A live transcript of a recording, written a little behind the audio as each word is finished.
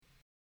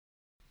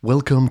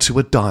Welcome to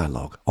a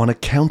dialogue on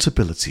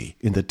accountability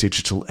in the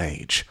digital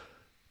age.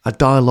 A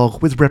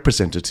dialogue with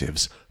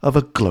representatives of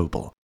a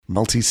global,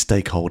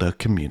 multi-stakeholder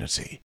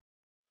community.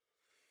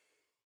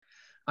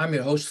 I'm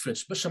your host,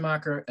 Frits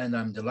Bussemaker, and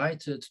I'm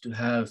delighted to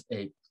have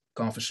a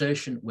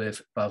conversation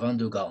with Pavan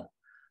Duggal.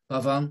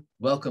 Pavan,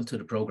 welcome to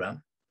the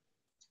program.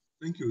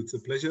 Thank you. It's a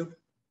pleasure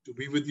to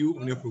be with you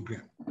on your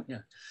program.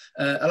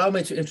 Allow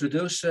me to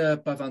introduce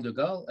Pavan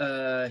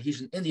Duggal.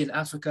 He's an Indian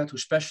advocate who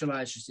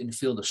specializes in the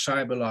field of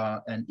cyber law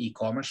and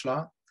e-commerce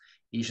law.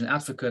 He's an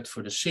advocate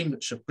for the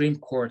Supreme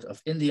Court of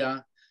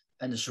India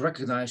and is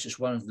recognized as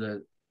one of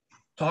the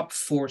top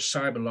 4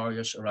 cyber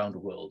lawyers around the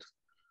world.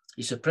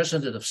 He's the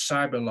president of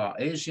Cyber Law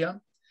Asia,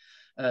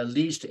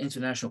 leads the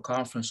International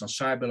Conference on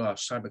Cyber Law,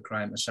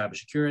 Cybercrime, and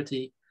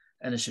Cybersecurity,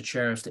 and is the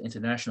chair of the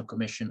International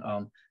Commission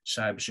on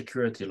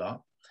Cybersecurity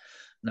Law.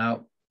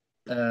 Now,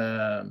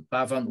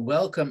 Pavan,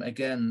 welcome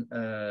again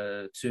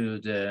to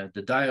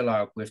the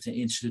dialogue with the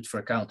Institute for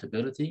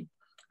Accountability.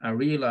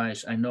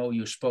 I know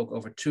you spoke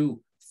over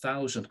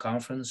 2,000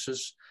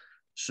 conferences,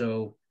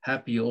 so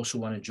happy you also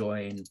want to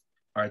join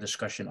our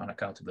discussion on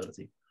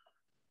accountability.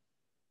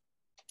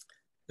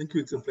 Thank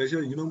you. It's a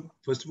pleasure.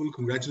 First of all,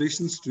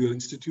 congratulations to your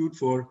institute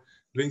for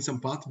doing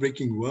some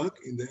path-breaking work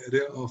in the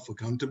area of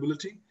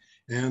accountability.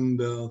 And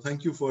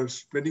thank you for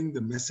spreading the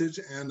message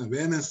and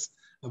awareness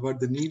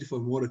about the need for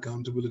more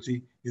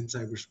accountability in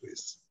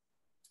cyberspace.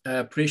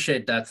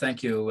 Appreciate that.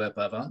 Thank you,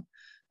 Pavan.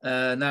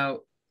 Now,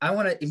 I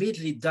want to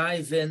immediately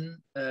dive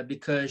in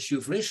because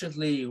you've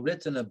recently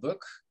written a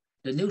book,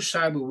 The New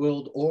Cyber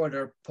World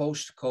Order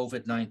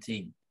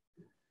Post-COVID-19.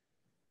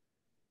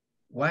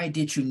 Why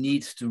did you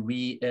need to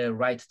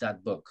write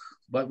that book?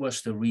 What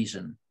was the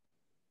reason?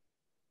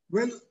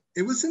 Well,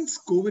 ever since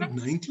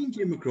COVID-19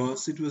 came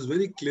across, it was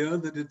very clear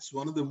that it's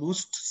one of the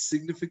most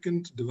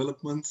significant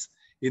developments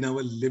in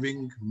our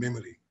living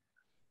memory.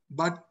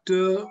 But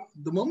the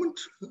moment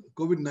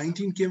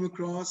COVID-19 came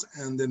across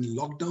and then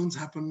lockdowns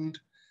happened,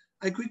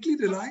 I quickly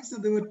realized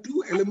that there were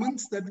 2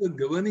 elements that were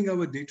governing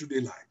our day-to-day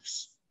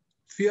lives: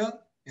 fear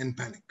and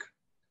panic,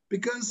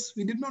 because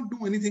we did not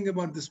know anything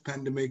about this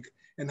pandemic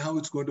and how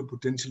it's going to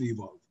potentially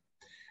evolve.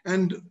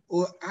 And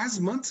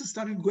as months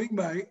started going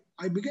by,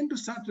 I began to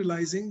start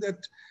realizing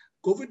that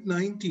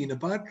COVID-19,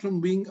 apart from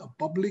being a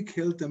public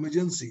health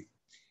emergency,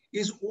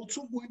 is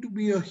also going to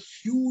be a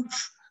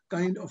huge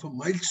kind of a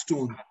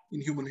milestone in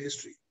human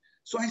history.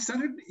 So I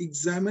started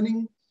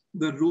examining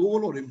the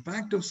role or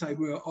impact of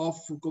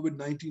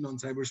COVID-19 on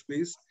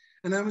cyberspace.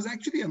 And I was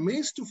actually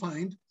amazed to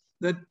find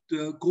that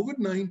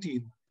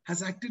COVID-19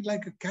 has acted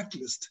like a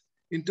catalyst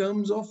in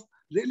terms of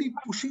really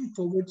pushing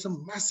forward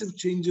some massive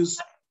changes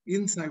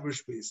in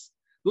cyberspace.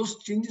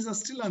 Those changes are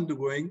still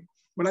undergoing,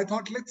 but I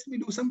thought, let me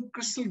do some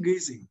crystal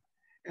gazing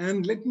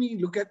and let me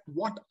look at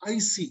what I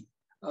see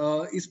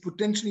is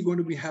potentially going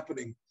to be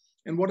happening.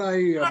 And what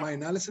my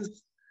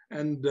analysis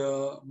and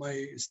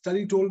my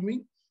study told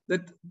me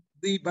that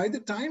by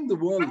the time the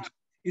world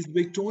is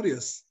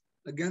victorious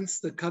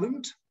against the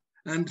current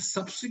and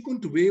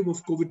subsequent wave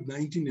of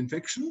COVID-19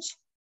 infections,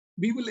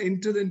 we will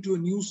enter into a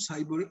new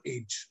cyber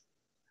age,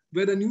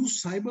 where a new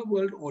cyber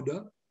world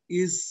order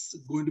is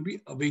going to be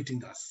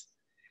awaiting us.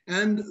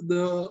 And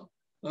the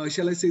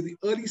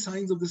early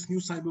signs of this new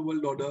cyber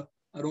world order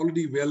are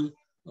already well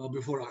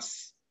before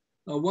us.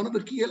 One of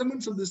the key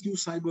elements of this new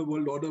cyber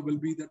world order will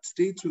be that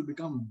states will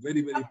become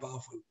very, very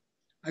powerful.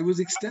 I was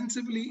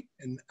extensively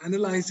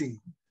analyzing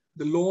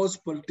the laws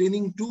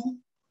pertaining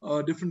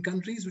to different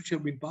countries which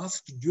have been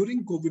passed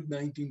during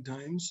COVID-19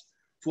 times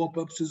for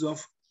purposes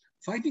of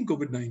fighting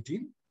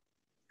COVID-19.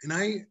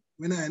 And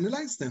when I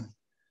analyzed them,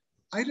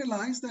 I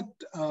realized that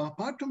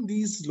apart from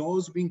these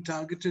laws being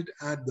targeted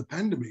at the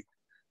pandemic,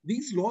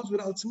 these laws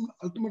were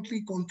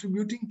ultimately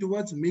contributing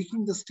towards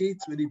making the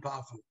states very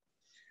powerful.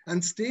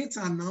 And states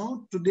are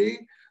now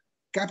today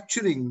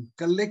capturing,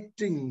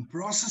 collecting,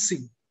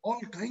 processing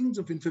all kinds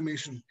of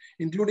information,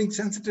 including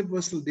sensitive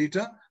personal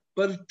data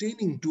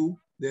pertaining to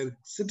their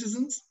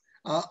citizens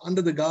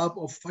under the garb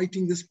of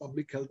fighting this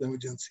public health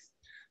emergency.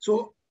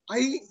 So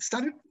I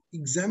started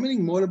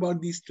examining more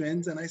about these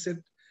trends, and I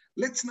said,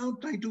 let's now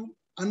try to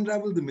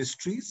unravel the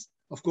mysteries.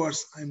 Of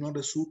course, I'm not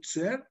a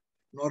soothsayer,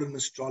 nor an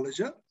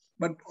astrologer,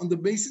 but on the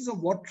basis of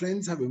what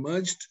trends have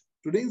emerged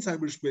today in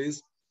cyberspace,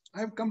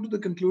 I've come to the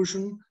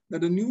conclusion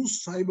that a new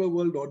cyber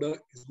world order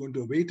is going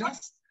to await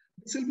us.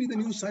 This will be the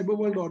new cyber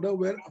world order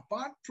where,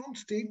 apart from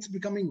states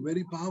becoming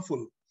very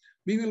powerful,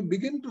 we will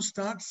begin to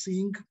start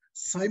seeing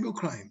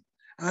cybercrime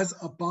as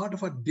a part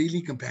of our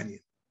daily companion.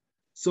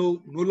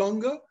 So no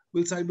longer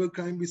will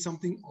cybercrime be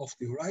something off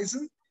the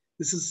horizon.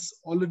 This is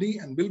already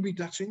and will be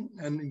touching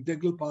an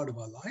integral part of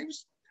our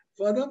lives.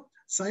 Further,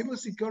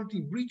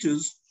 cybersecurity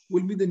breaches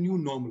will be the new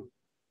normal.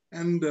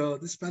 And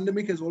this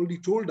pandemic has already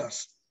told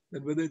us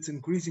that whether it's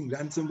increasing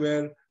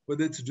ransomware,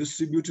 whether it's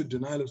distributed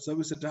denial of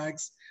service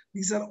attacks,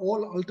 these are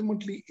all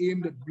ultimately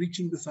aimed at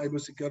breaching the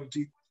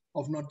cybersecurity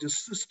of not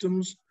just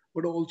systems,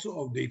 but also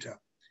of data.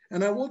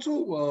 And I've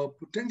also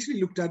potentially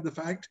looked at the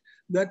fact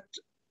that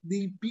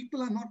the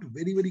people are not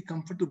very, very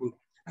comfortable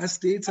as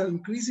states are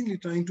increasingly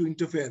trying to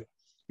interfere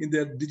in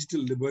their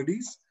digital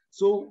liberties.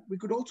 So we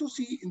could also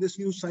see in this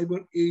new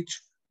cyber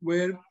age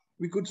where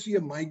we could see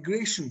a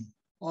migration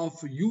of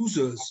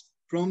users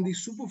from the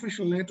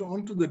superficial net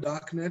onto the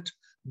dark net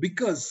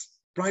because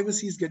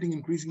privacy is getting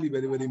increasingly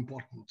very, very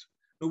important.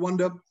 No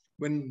wonder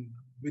when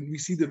we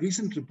see the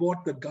recent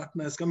report that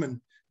Gartner has come in,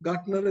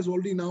 Gartner has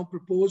already now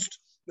proposed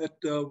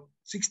that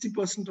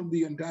 60% of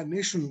the entire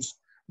nations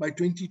by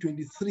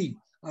 2023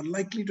 are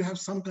likely to have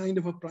some kind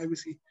of a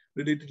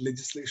privacy-related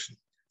legislation.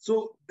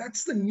 So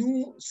that's the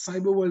new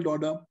cyber world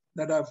order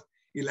that I've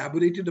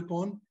elaborated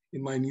upon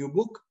in my new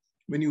book.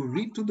 When you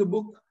read through the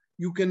book,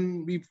 you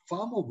can be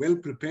far more well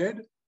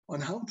prepared on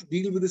how to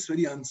deal with this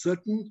very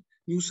uncertain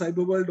new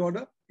cyber world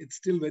order. It's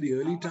still very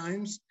early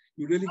times.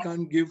 You really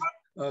can't give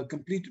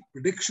complete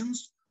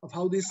predictions of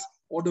how this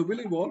order will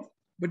evolve.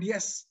 But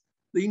yes,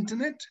 the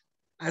internet,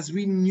 as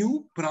we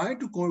knew prior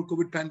to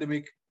COVID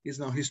pandemic, is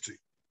now history.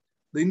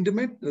 The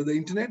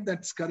internet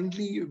that's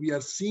currently we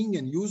are seeing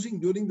and using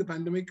during the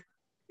pandemic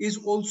is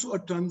also a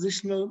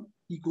transitional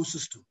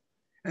ecosystem.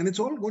 And it's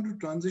all going to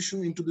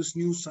transition into this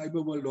new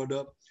cyber world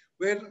order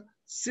where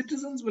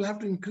citizens will have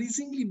to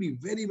increasingly be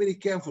very, very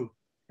careful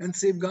and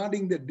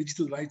safeguarding their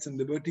digital rights and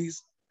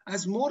liberties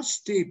as more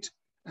state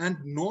and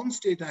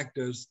non-state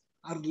actors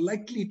are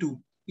likely to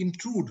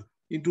intrude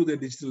into their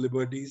digital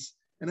liberties.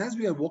 And as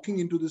we are walking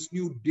into this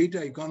new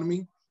data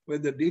economy, where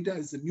the data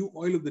is the new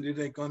oil of the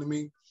data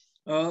economy,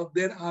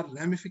 there are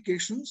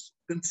ramifications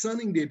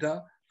concerning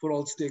data for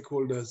all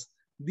stakeholders.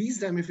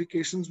 These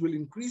ramifications will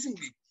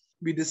increasingly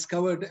be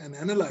discovered and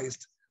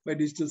analyzed by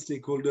digital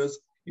stakeholders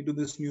into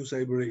this new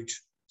cyber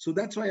age. So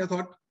that's why I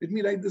thought, let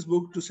me write this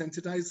book to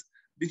sensitize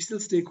digital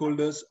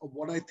stakeholders of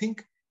what I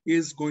think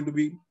is going to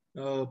be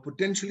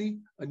potentially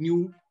a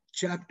new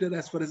chapter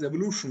as far as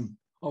evolution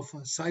of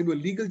cyber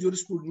legal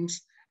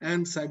jurisprudence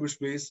and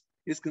cyberspace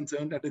is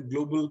concerned at a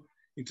global,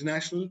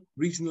 international,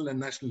 regional, and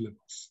national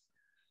levels.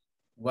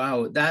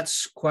 Wow,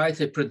 that's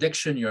quite a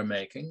prediction you're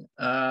making.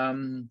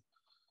 And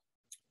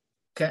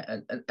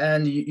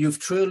you've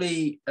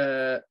truly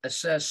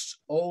assessed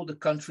all the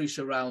countries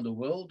around the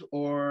world,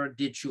 or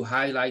did you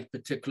highlight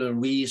particular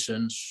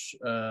reasons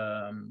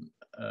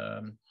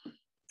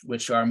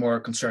which are more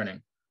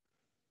concerning?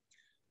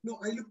 No,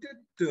 I looked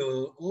at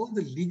all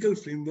the legal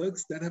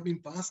frameworks that have been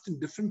passed in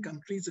different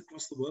countries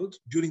across the world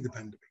during the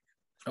pandemic.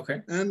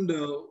 Okay. And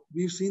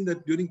we've seen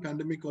that during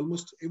pandemic,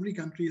 almost every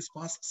country has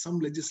passed some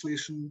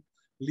legislation,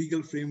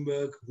 legal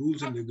framework,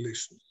 rules and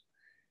regulations.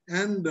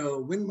 And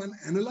when one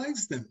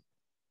analyzes them,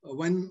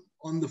 when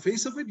on the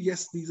face of it,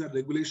 yes, these are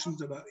regulations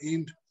that are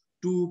aimed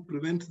to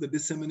prevent the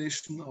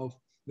dissemination of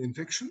the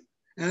infection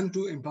and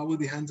to empower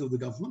the hands of the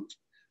government.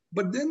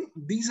 But then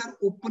these are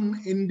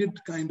open-ended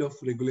kind of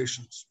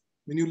regulations.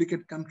 When you look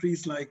at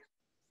countries like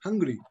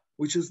Hungary,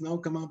 which has now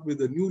come up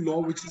with a new law,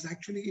 which is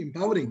actually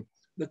empowering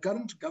the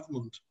current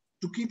government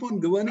to keep on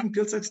governing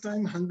till such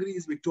time Hungary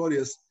is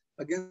victorious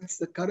against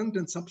the current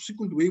and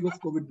subsequent wave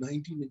of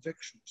COVID-19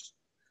 infections.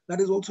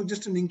 That is also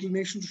just an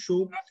inclination to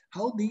show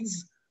how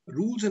these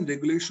rules and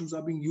regulations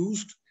are being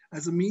used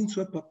as a means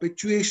for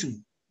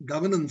perpetuation,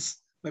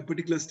 governance by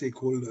particular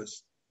stakeholders.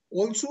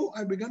 Also,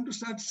 I began to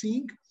start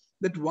seeing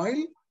that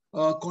while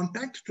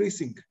contact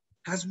tracing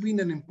has been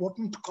an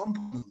important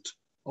component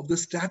of the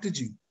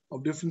strategy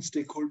of different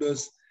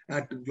stakeholders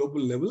at the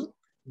global level,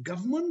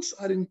 governments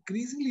are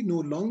increasingly no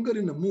longer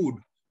in a mood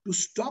to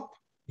stop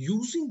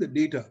using the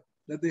data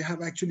that they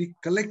have actually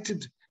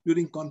collected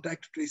during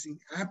contact tracing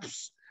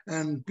apps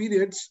and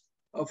periods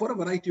for a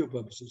variety of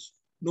purposes.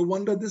 No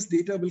wonder this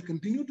data will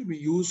continue to be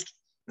used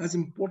as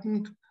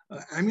important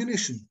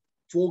ammunition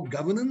for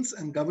governance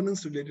and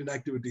governance-related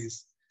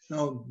activities.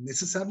 Now,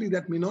 necessarily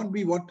that may not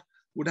be what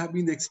would have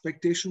been the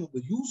expectation of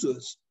the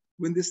users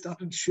when they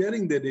started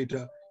sharing their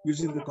data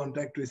using the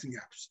contact tracing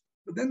apps.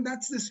 But then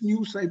that's this new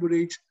cyber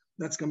age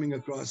that's coming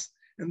across.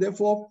 And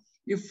therefore,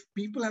 if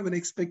people have an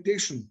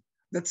expectation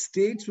that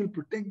states will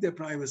protect their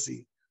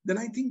privacy, then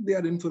I think they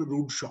are in for a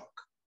rude shock.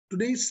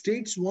 Today,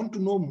 states want to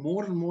know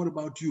more and more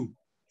about you,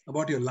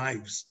 about your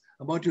lives,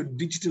 about your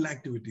digital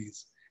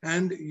activities,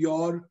 and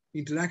your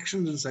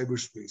interactions in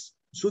cyberspace,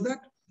 so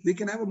that they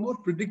can have a more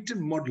predictive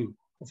model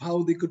of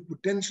how they could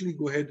potentially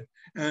go ahead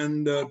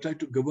and try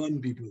to govern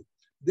people.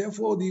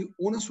 Therefore, the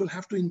onus will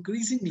have to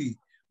increasingly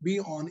be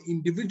on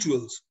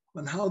individuals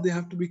on how they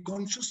have to be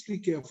consciously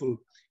careful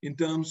in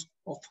terms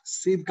of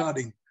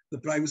safeguarding the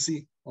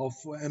privacy of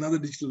and other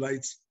digital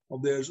rights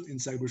of theirs in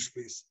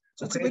cyberspace.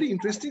 So It's a very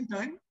interesting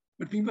time,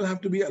 but people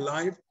have to be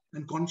alive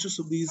and conscious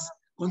of these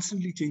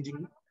constantly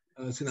changing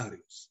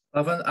scenarios.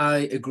 Pavan,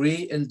 I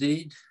agree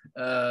indeed.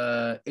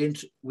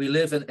 We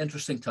live in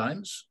interesting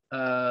times.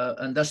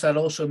 And does that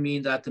also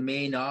mean that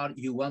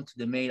you want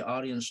the main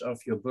audience of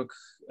your book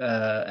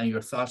and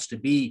your thoughts to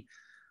be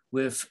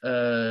with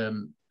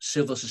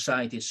civil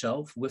society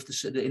itself, with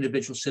the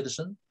individual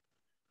citizen?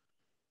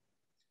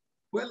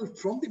 Well,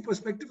 from the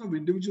perspective of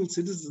individual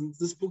citizens,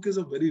 this book is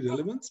of very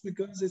relevance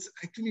because it's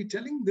actually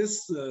telling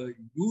this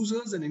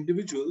users and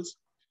individuals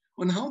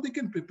on how they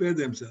can prepare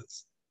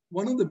themselves.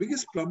 one of the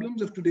biggest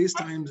problems of today's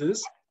times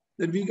is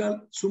that we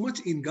got so much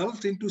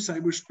engulfed into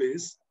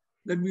cyberspace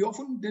that we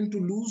often tend to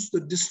lose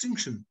the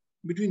distinction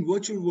between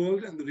virtual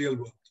world and the real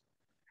world.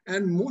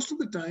 And most of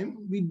the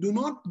time, we do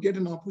not get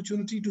an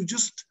opportunity to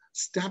just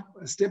step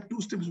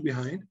 2 steps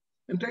behind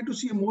and try to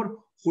see a more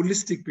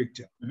holistic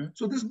picture.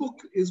 So this book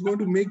is going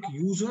to make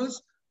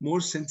users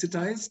more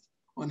sensitized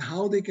on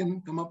how they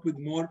can come up with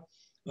more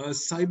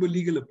cyber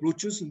legal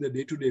approaches in their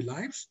day-to-day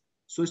lives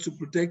so as to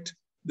protect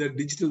their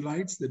digital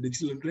rights, their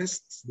digital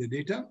interests, their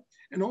data,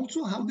 and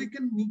also how they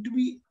can need to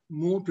be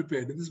more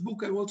prepared. In this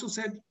book, I've also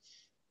said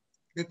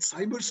that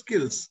cyber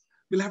skills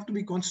will have to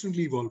be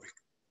constantly evolving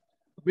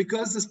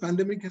because this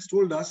pandemic has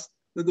told us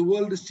that the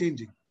world is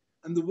changing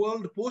and the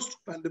world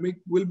post-pandemic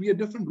will be a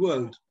different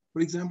world.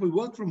 For example,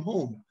 work from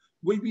home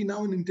will be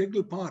now an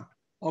integral part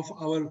of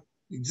our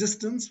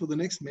existence for the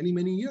next many,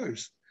 many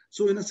years.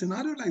 So in a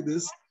scenario like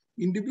this,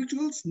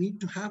 individuals need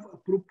to have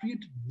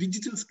appropriate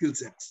digital skill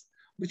sets,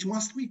 which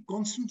must be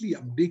constantly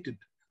updated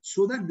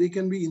so that they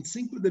can be in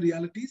sync with the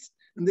realities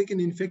and they can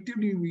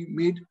effectively be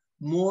made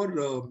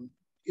more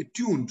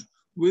attuned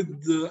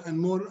with and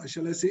more,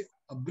 shall I say,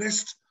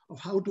 abreast of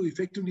how to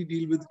effectively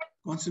deal with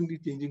constantly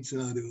changing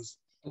scenarios.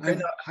 Okay.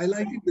 I've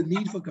highlighted the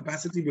need for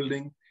capacity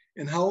building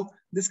and how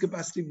this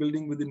capacity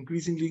building will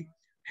increasingly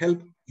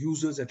help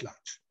users at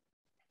large.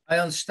 I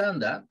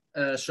understand that.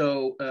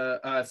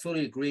 I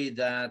fully agree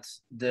that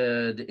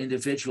the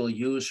individual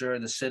user,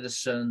 the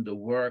citizen, the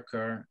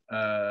worker,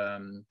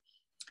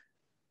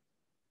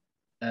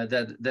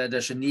 that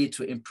there's a need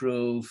to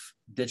improve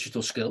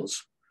digital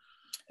skills.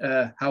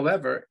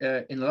 However,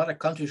 in a lot of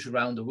countries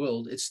around the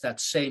world, it's that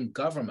same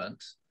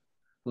government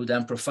who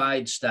then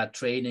provides that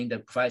training,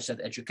 that provides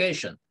that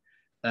education.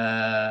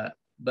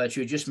 But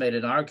you just made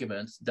an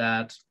argument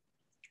that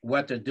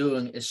what they're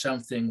doing is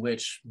something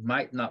which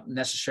might not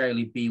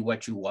necessarily be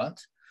what you want.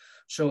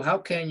 So how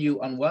can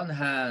you, on one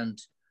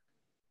hand,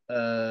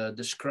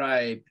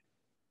 describe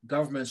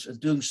governments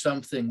doing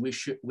something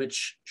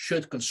which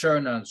should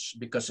concern us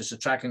because it's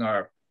attacking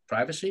our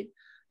privacy?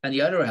 On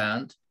the other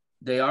hand,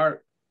 they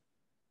are,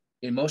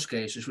 in most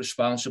cases,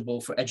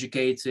 responsible for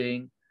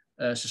educating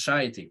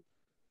society.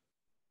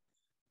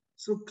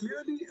 So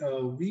clearly,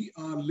 we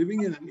are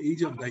living in an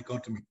age of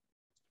dichotomy.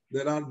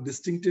 There are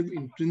distinctive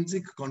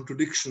intrinsic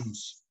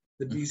contradictions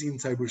that we see in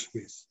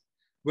cyberspace.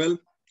 Well,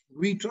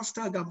 we trust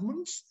our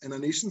governments and our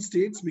nation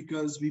states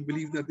because we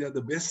believe that they are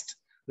the best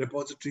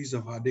repositories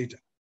of our data.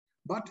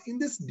 But in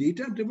this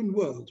data-driven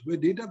world, where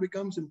data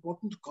becomes an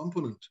important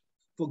component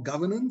for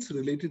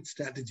governance-related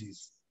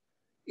strategies,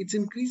 it's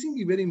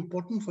increasingly very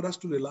important for us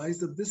to realize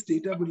that this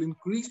data will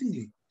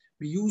increasingly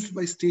be used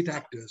by state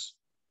actors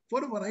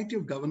for a variety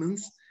of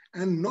governance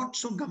and not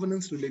so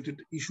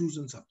governance-related issues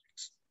and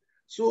subjects.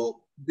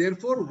 So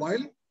therefore,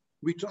 while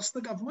we trust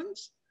the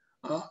governments,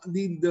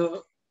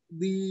 the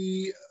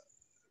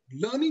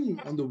learning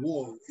on the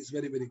wall is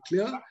very, very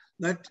clear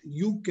that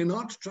you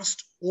cannot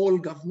trust all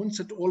governments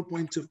at all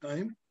points of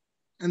time.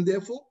 And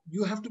therefore,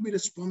 you have to be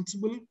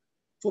responsible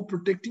for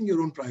protecting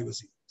your own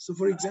privacy. So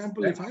for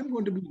example, if I'm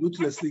going to be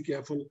ruthlessly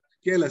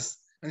careless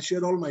and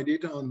share all my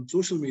data on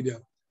social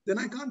media, then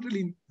I can't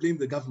really blame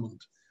the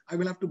government. I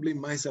will have to blame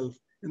myself.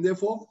 And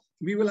therefore,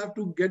 we will have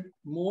to get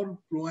more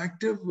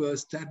proactive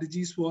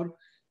strategies for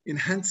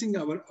enhancing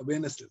our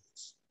awareness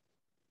levels.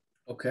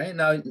 Okay,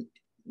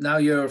 now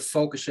you're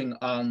focusing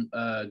on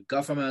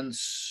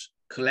governments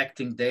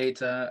collecting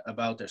data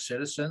about their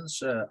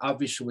citizens.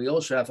 Obviously, we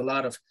also have a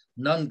lot of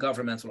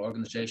non-governmental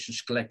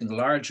organizations collecting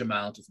large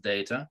amounts of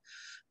data.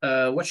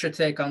 What's your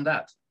take on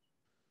that?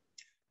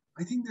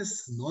 I think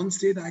there's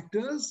non-state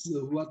actors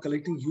who are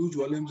collecting huge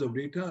volumes of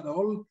data are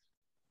all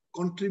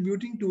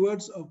contributing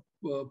towards a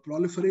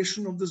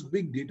proliferation of this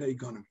big data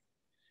economy.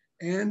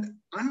 And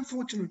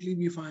unfortunately,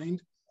 we find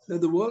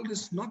that the world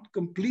is not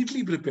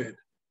completely prepared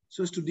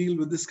so as to deal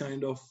with this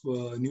kind of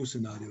new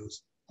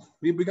scenarios.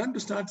 We've begun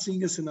to start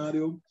seeing a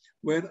scenario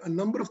where a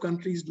number of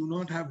countries do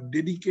not have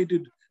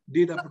dedicated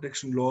data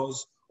protection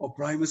laws or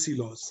privacy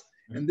laws.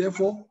 And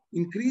therefore,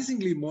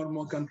 increasingly more and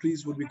more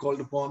countries would be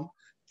called upon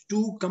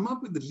to come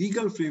up with the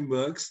legal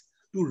frameworks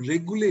to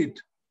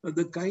regulate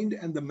the kind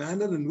and the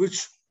manner in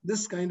which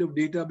this kind of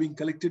data being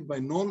collected by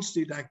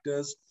non-state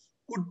actors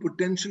could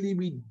potentially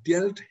be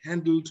dealt,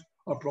 handled,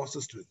 or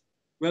processed with.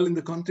 Well, in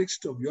the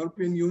context of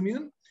European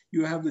Union,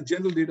 you have the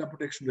General Data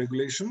Protection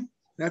Regulation.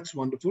 That's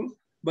wonderful.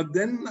 But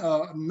then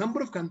a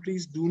number of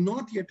countries do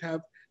not yet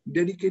have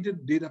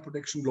dedicated data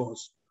protection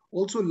laws.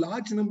 Also, a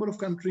large number of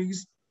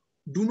countries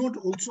do not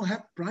also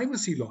have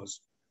privacy laws.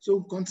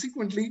 So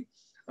consequently,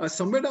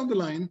 somewhere down the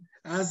line,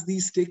 as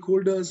these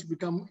stakeholders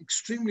become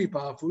extremely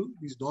powerful,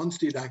 these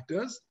non-state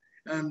actors,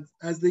 and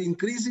as they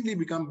increasingly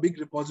become big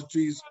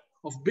repositories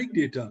of big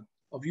data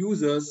of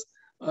users,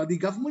 the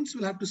governments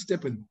will have to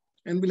step in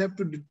and will have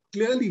to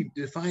clearly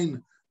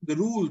define the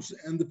rules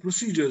and the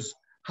procedures,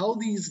 how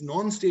these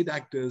non-state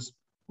actors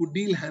could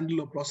deal,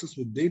 handle, or process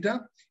with data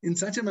in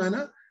such a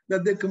manner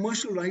that their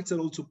commercial rights are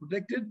also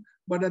protected,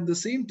 but at the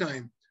same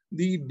time,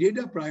 the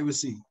data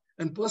privacy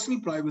and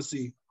personal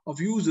privacy of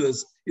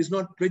users is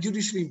not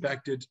prejudicially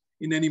impacted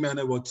in any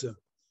manner whatsoever.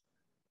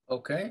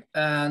 Okay,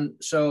 and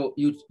so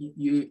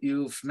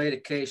you've made a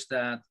case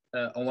that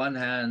on one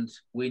hand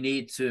we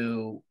need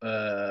to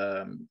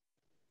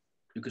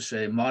you could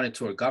say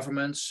monitor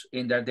governments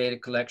in their data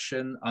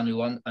collection. On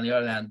the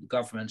other hand,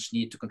 governments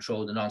need to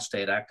control the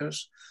non-state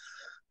actors.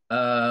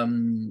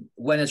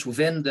 When it's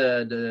within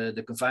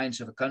the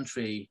confines of a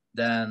country,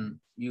 then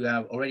you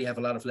already have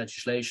a lot of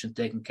legislation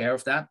taking care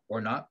of that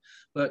or not.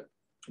 But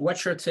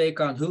what's your take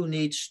on who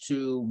needs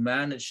to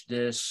manage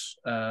this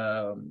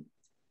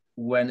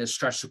when it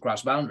starts to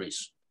cross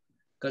boundaries?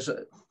 Because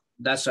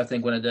that's, I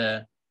think, one of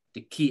the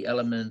key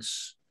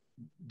elements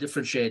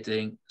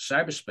differentiating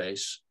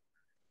cyberspace.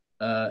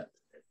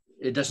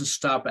 It doesn't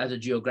stop at the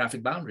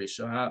geographic boundaries.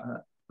 So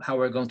how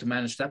are we going to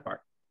manage that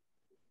part?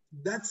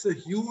 That's a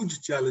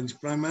huge challenge,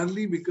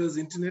 primarily because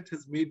internet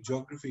has made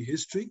geography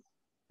history,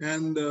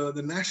 and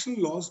the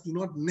national laws do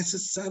not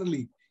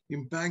necessarily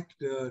impact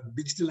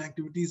digital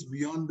activities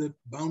beyond the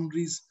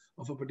boundaries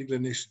of a particular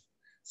nation.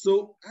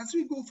 So as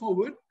we go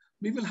forward,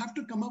 we will have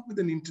to come up with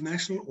an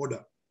international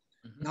order.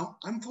 Mm-hmm. Now,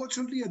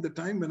 unfortunately, at the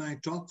time when I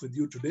talk with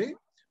you today,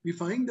 we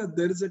find that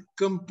there is a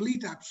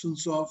complete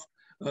absence of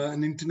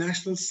an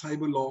international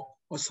cyber law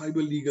or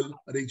cyber legal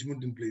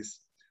arrangement in place.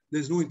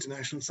 There's no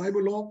international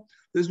cyber law.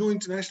 There's no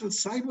international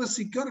cyber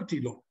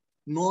security law,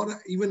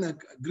 nor even an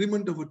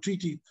agreement of a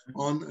treaty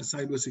on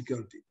cyber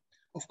security.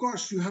 Of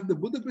course, you have the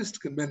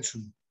Budapest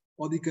Convention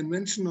or the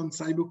Convention on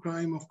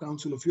Cybercrime of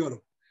Council of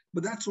Europe,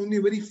 but that's only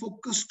a very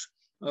focused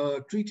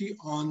treaty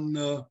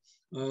on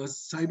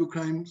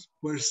cybercrimes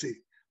per se.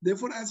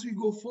 Therefore, as we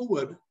go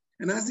forward,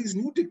 and as these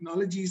new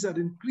technologies are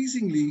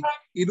increasingly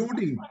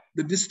eroding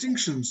the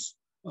distinctions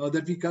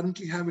that we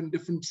currently have in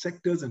different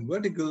sectors and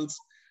verticals,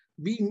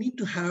 we need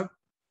to have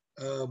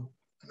an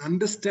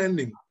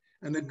understanding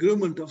and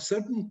agreement of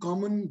certain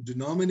common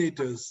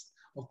denominators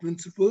of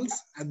principles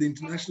at the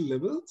international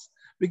levels,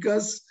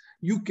 because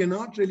you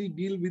cannot really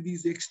deal with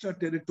these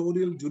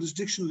extraterritorial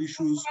jurisdictional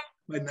issues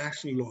by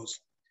national laws.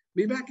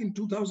 Way back in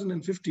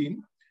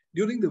 2015,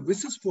 during the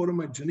WSIS forum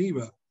at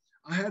Geneva,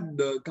 I had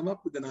come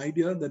up with an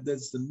idea that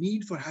there's the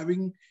need for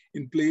having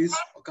in place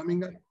or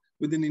coming up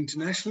with an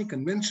international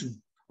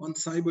convention on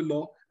cyber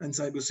law and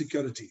cyber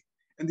security.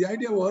 And the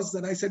idea was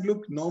that I said,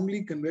 look,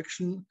 normally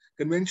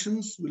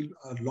conventions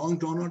are long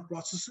drawn out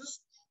processes.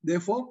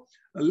 Therefore,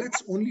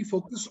 let's only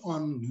focus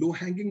on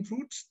low-hanging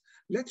fruits.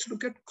 Let's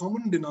look at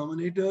common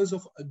denominators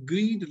of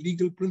agreed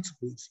legal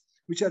principles,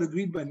 which are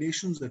agreed by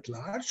nations at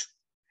large.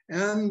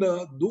 And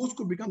those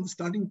could become the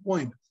starting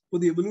point for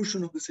the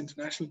evolution of this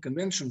international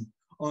convention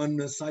on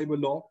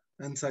cyber law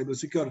and cyber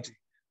security.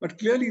 But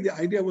clearly, the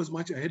idea was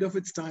much ahead of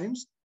its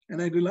times. And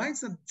I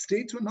realized that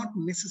states were not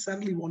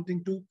necessarily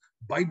wanting to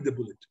bite the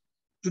bullet.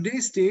 Today,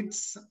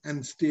 states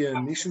and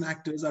nation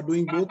actors are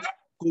doing both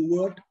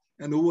covert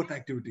and overt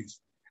activities.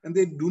 And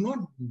they do not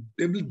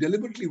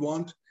deliberately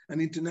want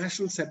an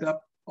international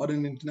setup or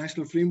an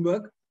international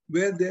framework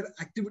where their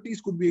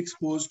activities could be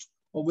exposed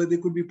or where they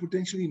could be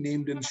potentially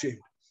named and shamed.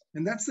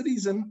 And that's the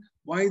reason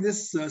why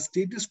this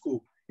status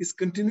quo is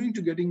continuing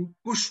to getting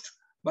pushed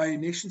by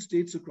nation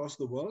states across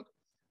the world.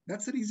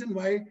 That's the reason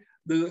why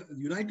the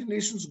United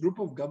Nations group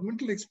of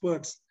governmental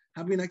experts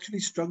have been actually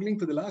struggling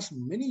for the last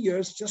many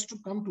years just to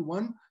come to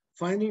one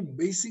final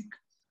basic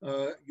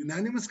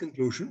unanimous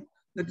conclusion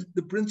that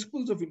the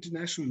principles of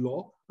international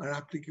law are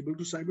applicable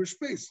to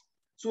cyberspace.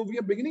 So we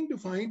are beginning to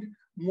find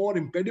more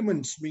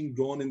impediments being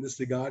drawn in this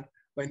regard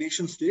by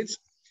nation states.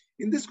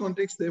 In this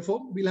context,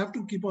 therefore, we'll have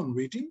to keep on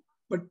waiting,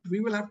 but we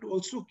will have to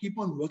also keep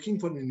on working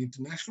for an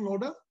international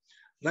order.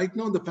 Right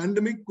now, the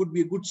pandemic could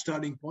be a good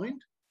starting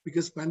point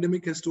because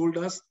pandemic has told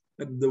us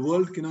that the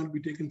world cannot be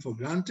taken for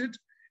granted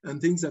and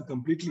things are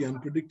completely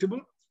unpredictable.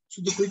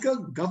 So the quicker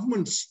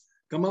governments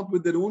come up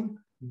with their own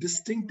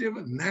distinctive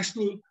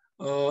national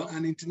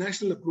and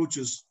international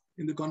approaches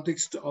in the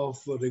context of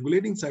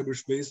regulating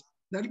cyberspace,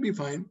 that'll be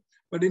fine.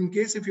 But in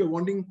case if you're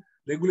wanting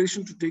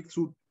regulation to take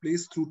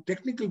place through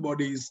technical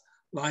bodies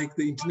like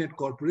the Internet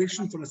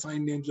Corporation for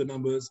assigned names or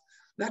numbers,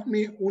 that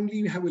may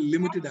only have a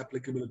limited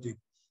applicability.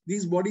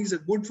 These bodies are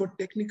good for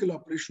technical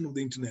operation of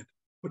the internet,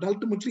 but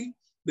ultimately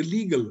the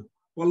legal,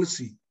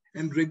 policy,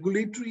 and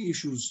regulatory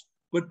issues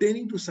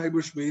pertaining to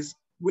cyberspace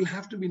will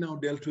have to be now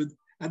dealt with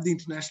at the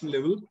international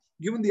level,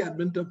 given the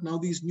advent of now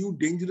these new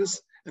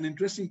dangerous and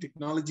interesting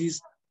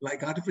technologies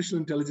like artificial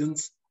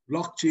intelligence,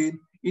 blockchain,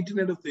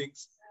 Internet of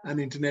Things, and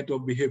Internet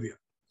of Behavior.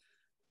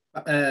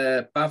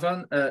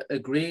 Pavan,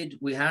 agreed,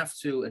 we have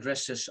to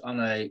address this on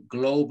a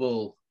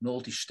global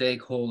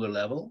multi-stakeholder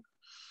level.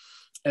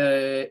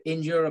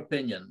 In your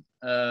opinion,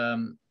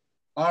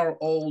 are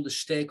all the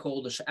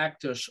stakeholders,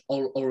 actors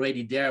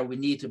already there? We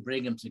need to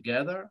bring them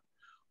together?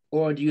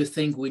 Or do you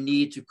think we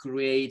need to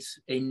create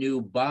a new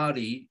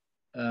body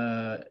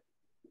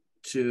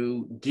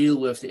to deal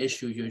with the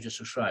issue you just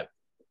described?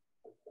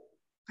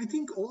 I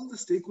think all the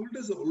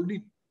stakeholders are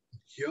already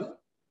here.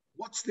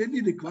 What's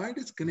really required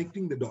is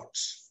connecting the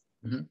dots.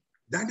 Mm-hmm.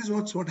 That is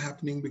what's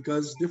happening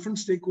because different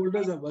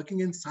stakeholders are working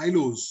in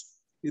silos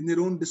in their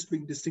own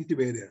distinctive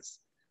areas.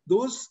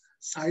 those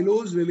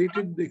silos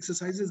related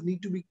exercises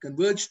need to be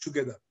converged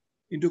together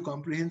into a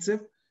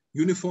comprehensive,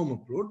 uniform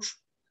approach.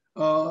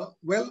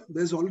 Well,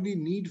 there's already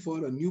need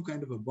for a new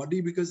kind of a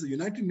body because the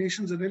United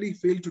Nations have really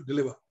failed to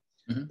deliver.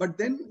 Mm-hmm. But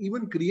then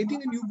even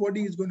creating a new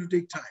body is going to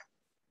take time.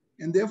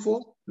 And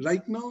therefore,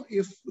 right now,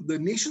 if the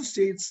nation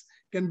states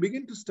can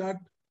begin to start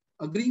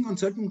agreeing on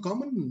certain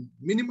common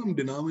minimum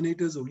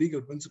denominators of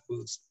legal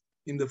principles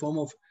in the form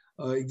of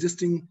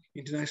existing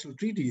international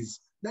treaties,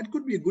 that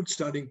could be a good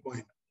starting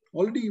point.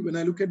 Already, when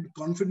I look at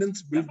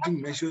confidence building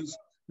measures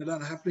that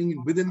are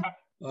happening within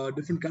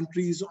different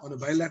countries on a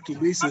bilateral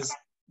basis,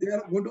 they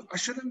are going to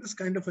usher in this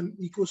kind of an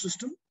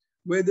ecosystem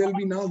where there'll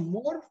be now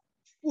more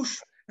push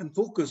and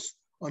focus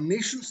on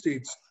nation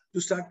states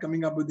to start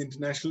coming up with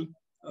international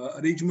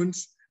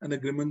arrangements and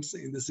agreements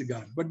in this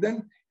regard. But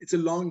then it's a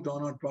long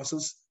drawn-out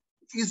process.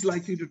 Is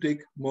likely to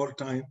take more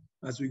time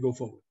as we go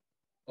forward.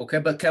 Okay,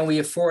 but can we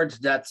afford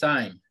that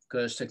time?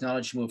 Because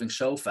technology is moving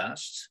so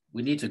fast,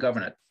 we need to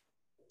govern it.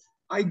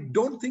 I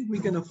don't think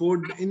we can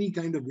afford any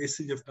kind of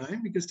wastage of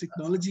time because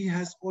technology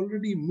has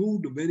already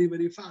moved very,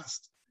 very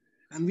fast.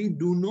 And we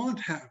do not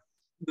have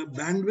the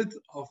bandwidth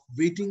of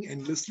waiting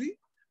endlessly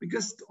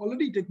because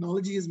already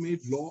technology has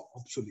made law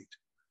obsolete.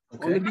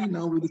 Okay. Already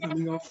now with the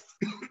coming of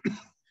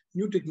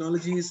new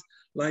technologies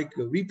like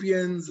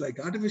VPNs, like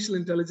artificial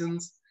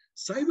intelligence,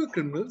 cyber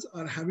criminals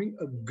are having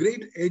a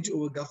great edge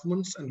over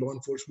governments and law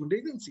enforcement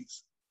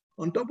agencies.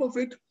 On top of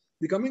it,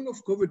 the coming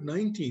of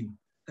COVID-19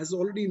 has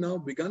already now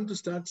begun to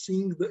start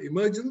seeing the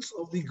emergence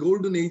of the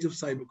golden age of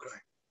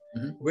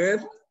cybercrime,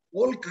 where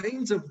all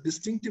kinds of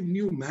distinctive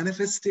new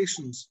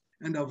manifestations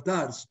and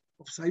avatars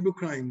of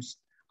cybercrimes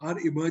are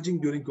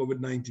emerging during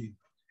COVID-19.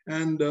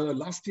 And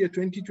last year,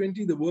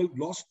 2020, the world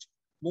lost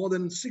more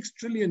than $6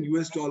 trillion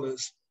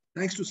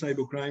thanks to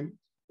cybercrime,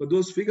 but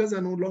those figures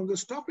are no longer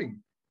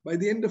stopping. By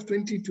the end of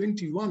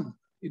 2021,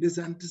 it is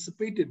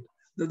anticipated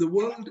that the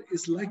world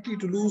is likely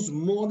to lose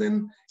more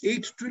than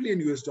 $8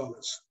 trillion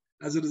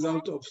as a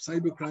result of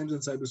cyber crimes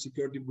and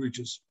cybersecurity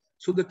breaches.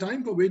 So the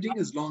time for waiting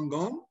is long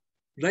gone.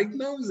 Right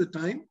now is the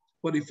time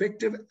for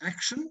effective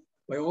action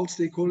by all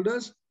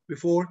stakeholders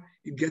before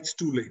it gets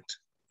too late.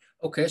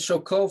 Okay, so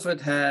COVID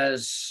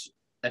has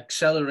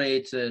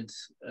accelerated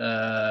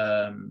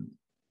the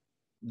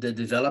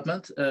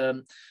development.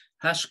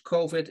 Has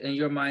COVID, in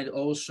your mind,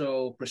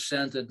 also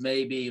presented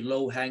maybe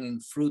low-hanging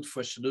fruit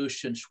for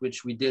solutions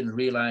which we didn't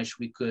realize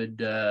we could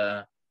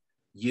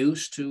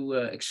use to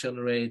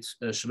accelerate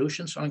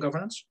solutions on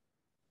governance?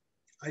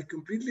 I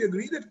completely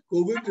agree that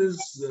COVID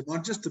is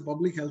not just a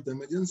public health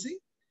emergency.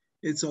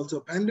 It's also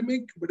a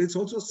pandemic, but it's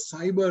also a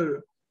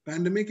cyber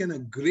pandemic and a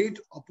great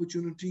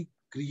opportunity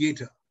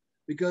creator.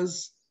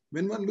 Because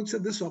when one looks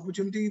at this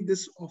opportunity,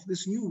 this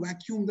new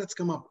vacuum that's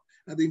come up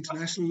at the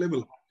international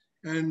level,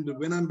 and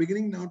when I'm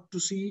beginning now to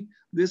see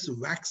this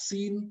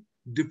vaccine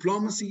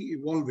diplomacy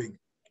evolving,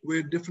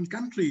 where different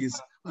countries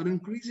are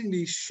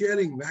increasingly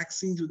sharing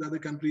vaccines with other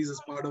countries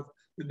as part of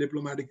the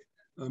diplomatic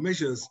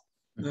measures,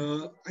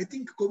 I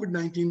think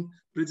COVID-19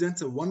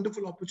 presents a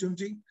wonderful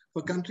opportunity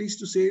for countries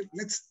to say,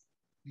 let's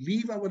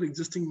leave our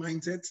existing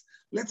mindsets,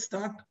 let's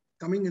start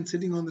coming and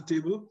sitting on the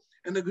table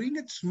and agreeing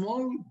at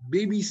small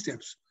baby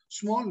steps,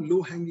 small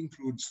low-hanging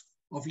fruits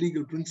of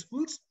legal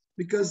principles,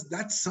 because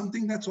that's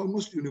something that's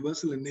almost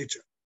universal in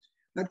nature.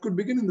 That could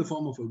begin in the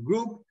form of a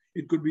group,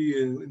 it could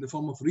be in the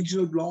form of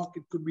regional bloc,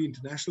 it could be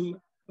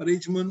international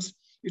arrangements,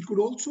 it could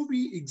also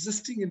be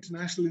existing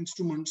international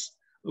instruments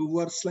who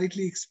are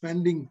slightly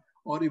expanding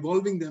or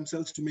evolving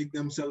themselves to make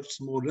themselves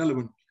more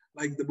relevant,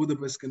 like the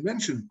Budapest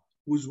Convention,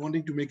 who's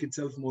wanting to make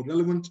itself more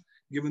relevant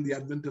given the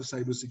advent of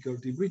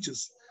cybersecurity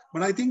breaches.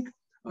 But I think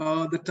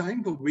the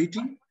time for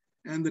waiting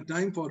and the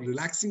time for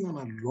relaxing on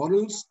our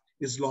laurels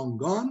is long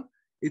gone.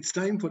 It's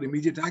time for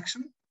immediate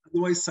action.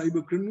 Otherwise,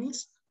 cyber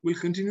criminals will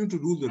continue to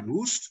rule the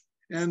roost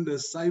and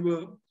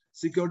cyber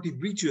security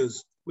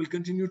breaches will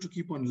continue to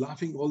keep on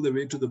laughing all the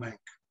way to the bank.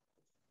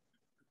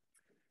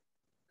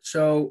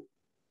 So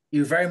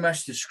you very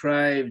much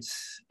described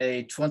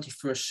a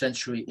 21st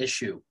century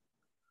issue.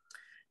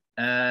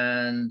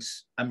 And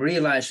I'm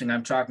realizing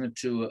I'm talking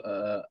to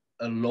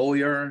a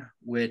lawyer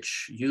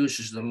which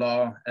uses the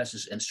law as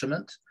his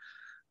instrument,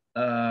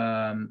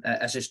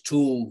 as his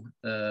tool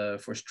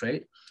for his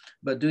trade.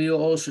 But do you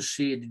also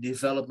see the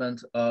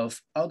development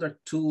of other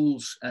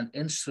tools and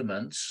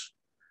instruments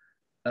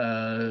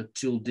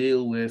to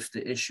deal with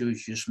the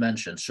issues you just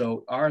mentioned?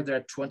 So are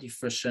there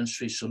 21st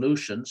century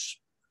solutions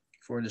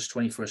for this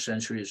 21st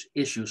century's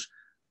issues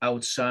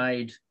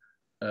outside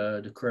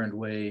the current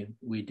way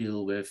we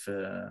deal with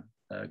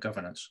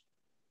governance?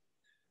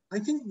 I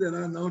think there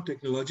are now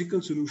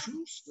technological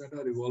solutions that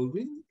are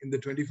evolving in the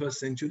 21st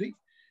century,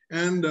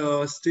 and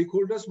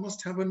stakeholders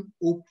must have an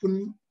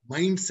open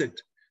mindset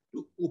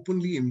to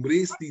openly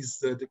embrace these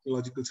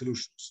technological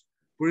solutions.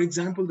 For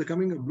example, the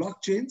coming of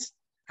blockchains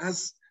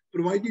has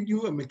provided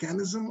you a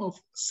mechanism of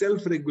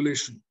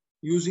self-regulation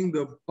using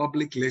the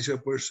public ledger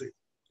per se.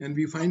 And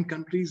we find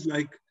countries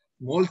like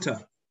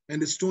Malta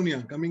and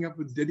Estonia coming up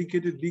with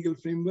dedicated legal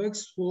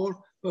frameworks for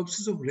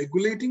purposes of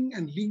regulating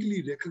and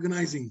legally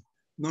recognizing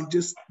not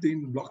just the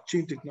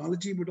blockchain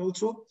technology, but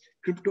also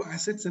crypto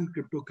assets and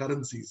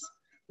cryptocurrencies.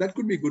 That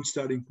could be a good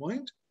starting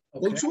point.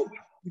 Okay. Also,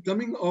 the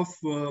coming of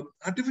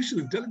artificial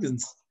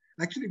intelligence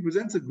actually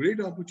presents a great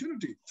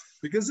opportunity,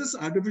 because this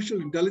artificial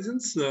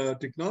intelligence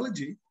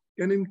technology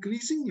can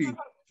increasingly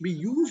be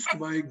used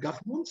by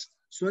governments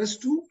so as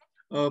to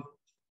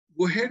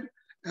go ahead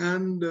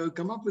and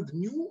come up with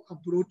new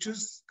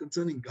approaches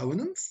concerning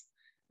governance.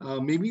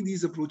 Maybe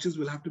these approaches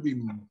will have to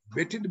be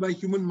vetted by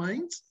human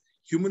minds,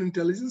 human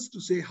intelligence,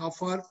 to say how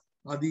far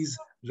are these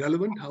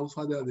relevant, how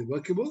far are they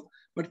workable.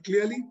 But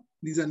clearly,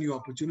 these are new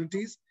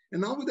opportunities.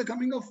 And now with the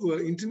coming of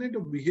Internet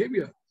of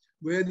Behavior,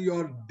 where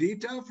your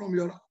data from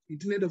your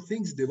Internet of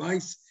Things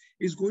device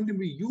is going to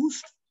be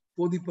used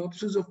for the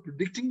purposes of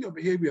predicting your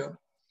behavior,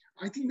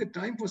 I think the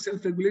time for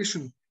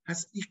self-regulation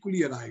has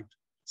equally arrived.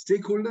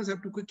 Stakeholders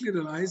have to quickly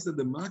realize that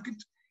the market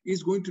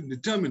is going to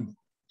determine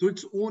through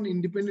its own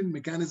independent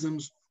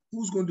mechanisms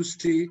who's going to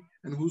stay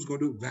and who's going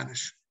to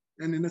vanish.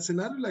 And in a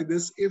scenario like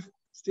this, if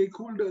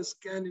stakeholders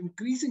can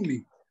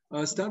increasingly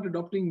start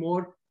adopting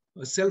more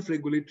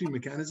self-regulatory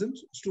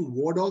mechanisms to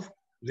ward off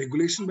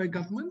regulation by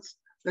governments,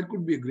 that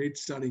could be a great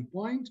starting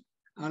point.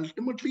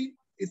 Ultimately,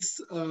 it's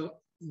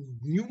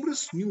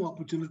numerous new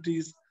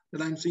opportunities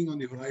that I'm seeing on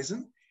the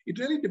horizon. It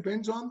really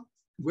depends on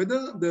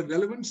whether the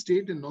relevant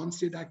state and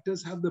non-state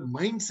actors have the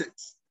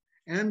mindsets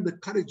and the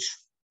courage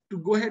to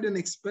go ahead and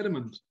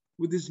experiment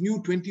with these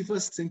new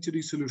 21st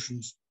century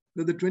solutions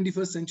that the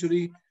 21st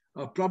century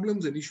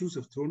problems and issues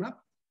have thrown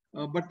up.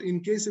 But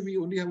in case if we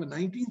only have a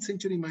 19th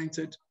century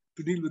mindset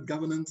to deal with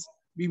governance,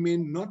 we may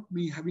not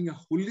be having a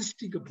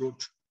holistic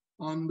approach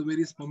on the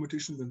various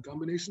permutations and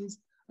combinations.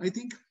 I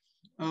think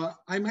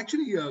I'm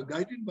actually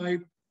guided by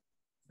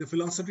the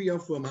philosophy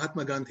of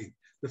Mahatma Gandhi,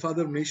 the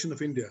father of nation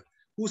of India,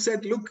 who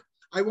said, look,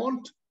 I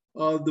want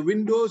the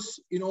windows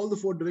in all the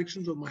four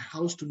directions of my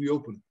house to be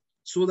open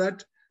so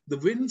that the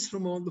winds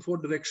from all the four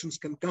directions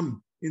can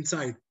come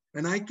inside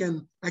and I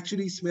can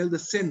actually smell the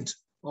scent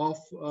of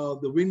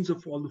the winds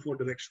of all the four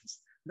directions.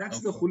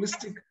 That's the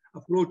holistic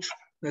approach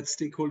that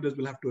stakeholders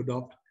will have to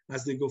adopt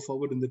as they go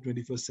forward in the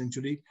 21st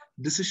century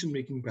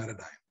decision-making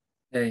paradigm.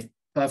 Hey,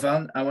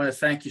 Pavan, I want to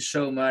thank you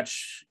so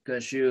much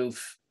because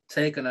you've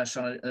taken us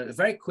on a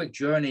very quick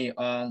journey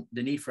on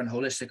the need for a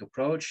holistic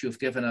approach. You've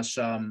given us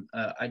some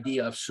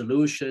idea of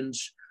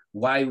solutions,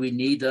 why we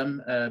need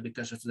them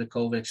because of the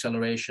COVID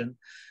acceleration,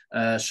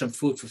 some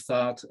food for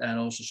thought, and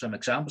also some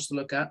examples to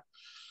look at.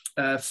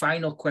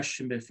 Final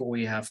question before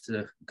we have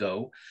to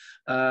go.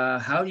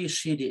 How do you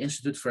see the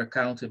Institute for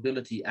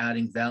Accountability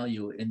adding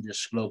value in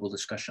this global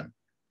discussion?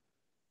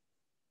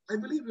 I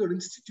believe your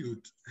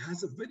institute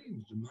has a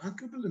very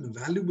remarkable and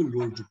valuable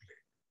role to play,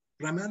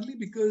 primarily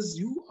because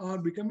you are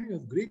becoming a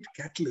great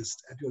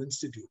catalyst at your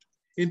institute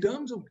in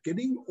terms of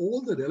getting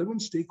all the relevant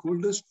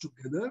stakeholders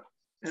together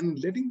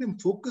and letting them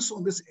focus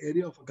on this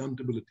area of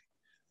accountability.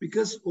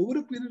 Because over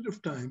a period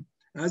of time,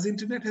 as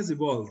internet has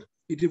evolved,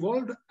 it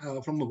evolved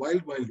from a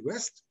wild, wild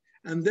west,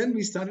 and then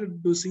we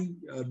started to see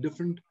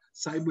different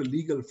cyber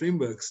legal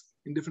frameworks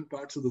in different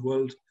parts of the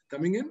world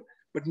coming in.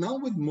 But now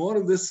with more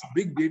of this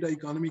big data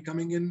economy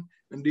coming in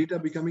and data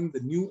becoming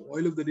the new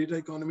oil of the data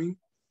economy,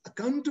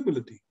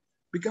 accountability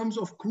becomes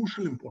of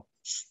crucial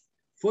importance.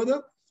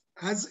 Further,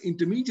 as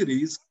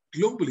intermediaries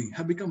globally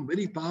have become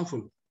very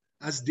powerful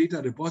as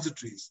data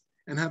repositories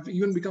and have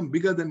even become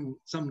bigger than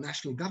some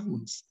national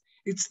governments,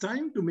 it's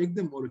time to make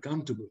them more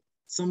accountable.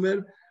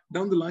 Somewhere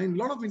down the line, a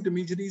lot of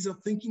intermediaries are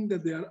thinking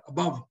that they are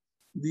above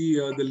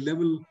the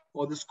level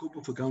or the scope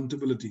of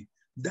accountability.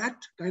 That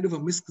kind of a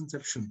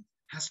misconception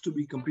has to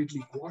be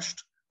completely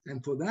quashed.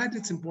 And for that,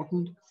 it's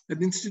important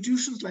that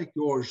institutions like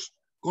yours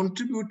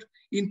contribute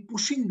in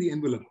pushing the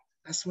envelope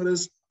as far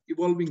as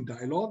evolving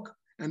dialogue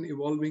and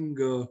evolving,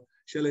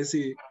 shall I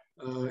say,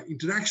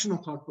 interaction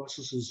of thought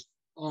processes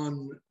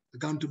on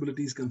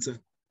accountability is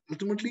concerned.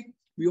 Ultimately,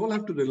 we all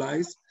have to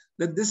realize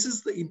that this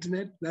is the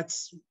internet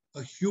that's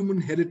a human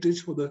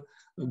heritage for the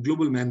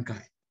global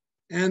mankind.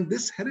 And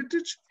this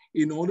heritage,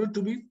 in order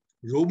to be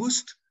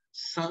robust,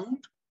 sound,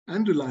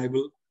 and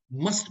reliable,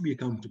 must be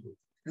accountable.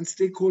 And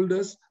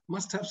stakeholders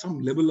must have some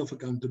level of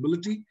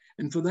accountability.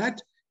 And for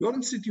that, your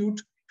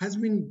institute has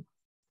been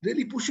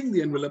really pushing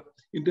the envelope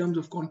in terms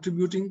of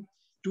contributing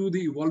to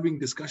the evolving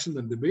discussions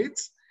and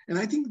debates. And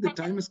I think the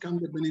time has come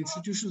that when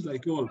institutions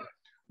like yours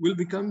will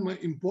become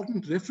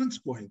important reference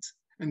points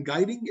and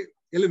guiding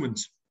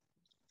elements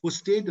for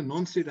state and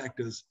non-state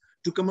actors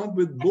to come up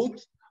with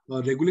both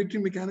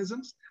regulatory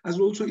mechanisms as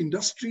well also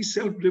industry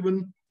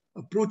self-driven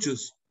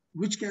approaches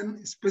which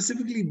can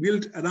specifically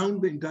build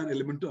around the entire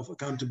element of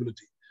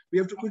accountability. We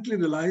have to quickly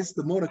realize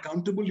the more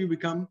accountable you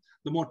become,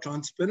 the more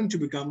transparent you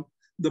become,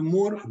 the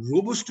more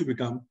robust you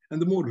become,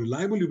 and the more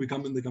reliable you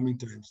become in the coming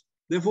times.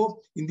 Therefore,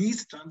 in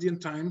these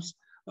transient times,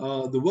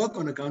 the work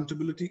on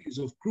accountability is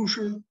of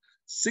crucial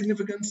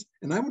significance.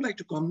 And I would like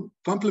to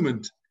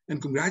compliment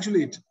and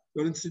congratulate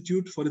your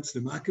institute for its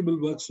remarkable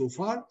work so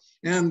far,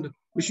 and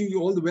wishing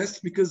you all the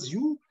best because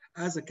you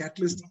as a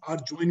catalyst are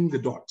joining the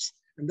dots.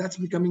 And that's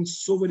becoming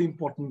so very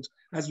important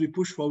as we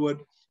push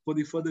forward for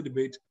the further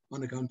debate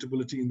on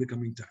accountability in the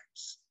coming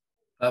times.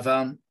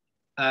 Pavan,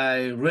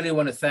 I really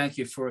want to thank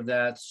you for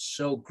that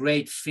so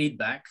great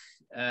feedback.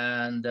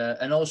 And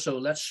also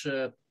let's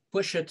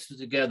push it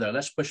together.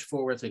 Let's push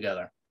forward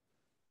together.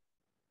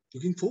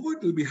 Looking forward,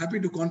 we'll be happy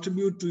to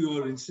contribute to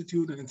your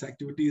institute and its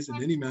activities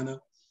in any manner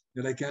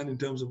that I can in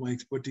terms of my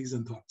expertise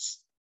and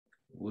thoughts.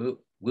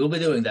 We'll be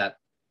doing that.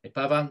 Hey,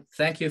 Pavan,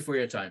 thank you for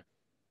your time.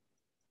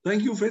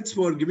 Thank you, Fritz,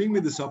 for giving me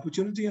this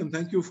opportunity, and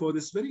thank you for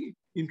this very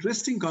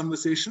interesting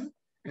conversation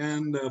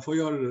and for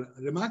your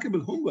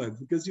remarkable homework,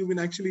 because you've been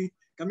actually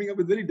coming up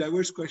with very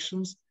diverse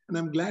questions, and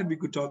I'm glad we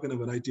could talk on a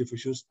variety of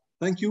issues.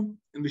 Thank you,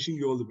 and wishing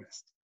you all the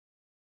best.